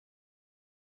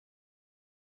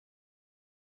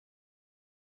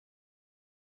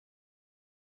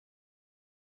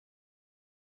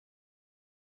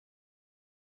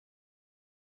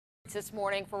This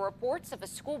morning for reports of a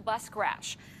school bus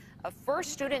crash. A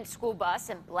first student school bus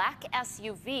and black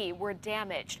SUV were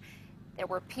damaged. There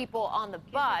were people on the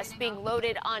bus being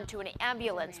loaded onto an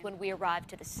ambulance when we arrived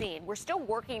to the scene. We're still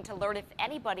working to learn if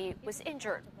anybody was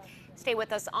injured. Stay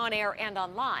with us on air and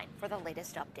online for the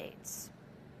latest updates.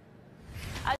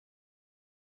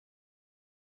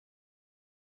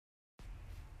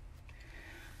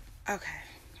 Okay,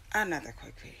 another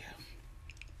quick video.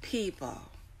 People,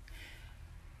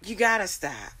 you gotta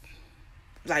stop.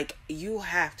 Like, you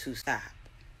have to stop.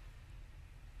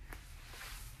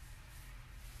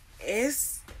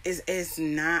 It's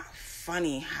not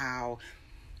funny how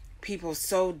people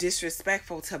so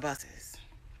disrespectful to buses.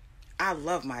 I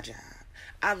love my job.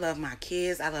 I love my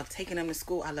kids. I love taking them to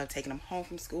school. I love taking them home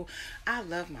from school. I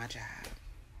love my job.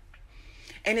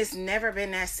 And it's never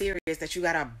been that serious that you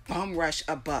gotta bum rush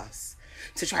a bus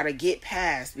to try to get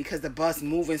past because the bus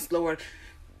moving slower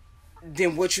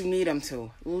than what you need them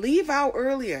to. Leave out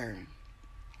earlier.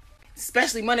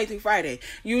 Especially Monday through Friday.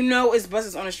 You know it's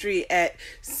buses on the street at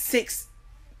 6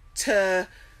 to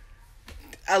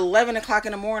 11 o'clock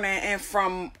in the morning and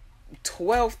from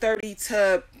 12:30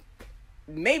 to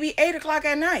maybe 8 o'clock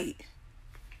at night.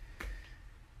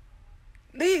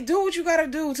 Do what you gotta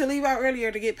do to leave out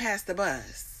earlier to get past the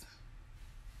bus.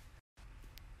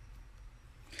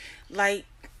 Like,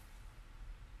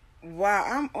 while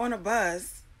I'm on a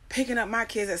bus picking up my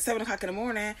kids at 7 o'clock in the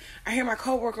morning, I hear my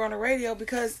coworker on the radio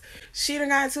because she done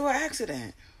got into an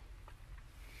accident.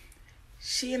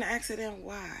 She in an accident,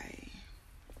 why?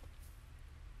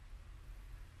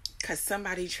 Because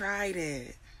somebody tried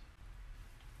it.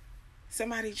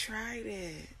 Somebody tried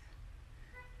it.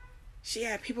 She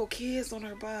had kids on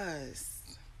her bus.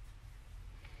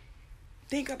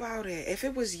 Think about it. If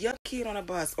it was your kid on a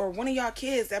bus or one of y'all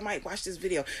kids that might watch this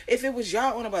video, if it was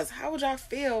y'all on a bus, how would y'all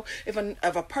feel if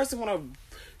a person want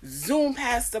to zoom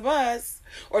past the bus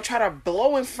or try to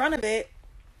blow in front of it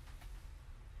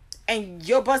and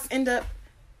your bus end up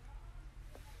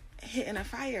hitting a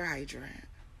fire hydrant?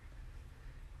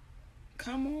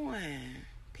 Come on,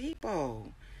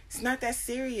 people. It's not that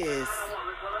serious.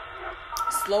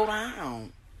 Slow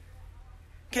down.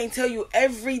 Can't tell you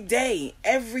every day.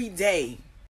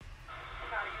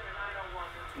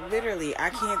 Literally, I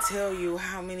can't tell you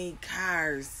how many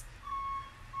cars,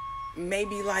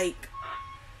 maybe like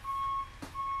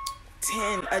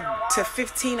 10 to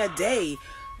 15 a day,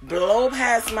 blow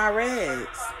past my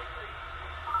reds.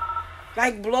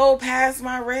 Like, blow past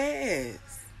my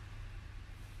reds.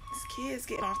 These kids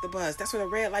getting off the bus. That's what the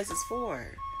red lights is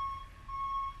for.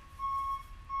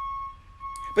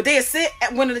 But they'll sit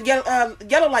when the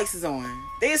yellow lights is on.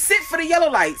 They'll sit for the yellow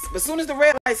lights. But as soon as the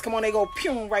red lights come on, they go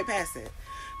pew right past it.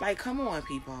 Like, come on,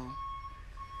 people.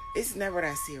 It's never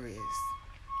that serious.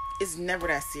 It's never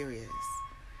that serious.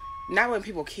 Not when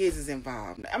kids is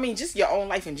involved. I mean, just your own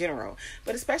life in general.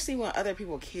 But especially when other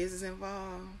kids is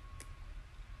involved.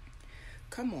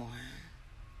 Come on.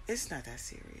 It's not that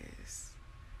serious.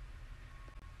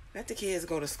 Let the kids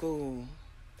go to school.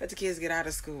 Let the kids get out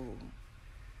of school.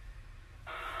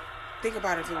 Think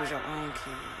about if it was your own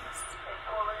kids.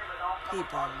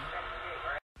 People.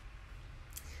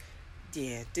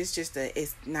 Yeah, this just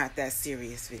it's not that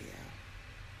serious video.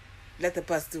 Let the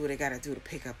bus do what they gotta do to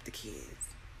pick up the kids.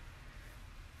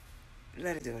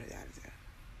 Let it do what it gotta do.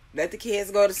 Let the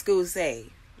kids go to school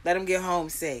safe. Let them get home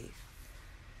safe.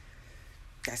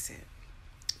 That's it.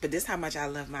 But this is how much I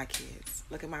love my kids.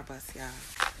 Look at my bus, y'all.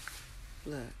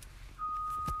 Look.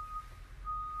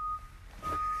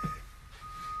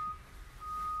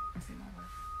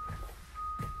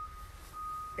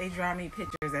 They draw me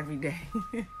pictures every day.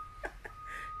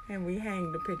 And we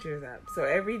hang the pictures up. So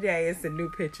every day it's a new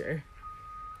picture.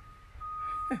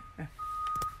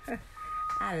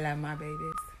 I love my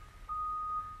babies.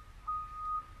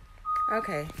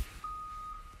 Okay.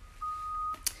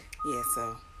 Yeah,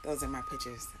 so those are my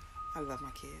pictures. I love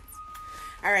my kids.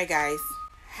 All right, guys.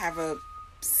 Have a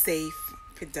safe,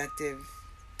 productive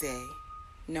day.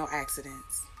 No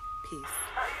accidents.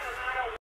 Peace.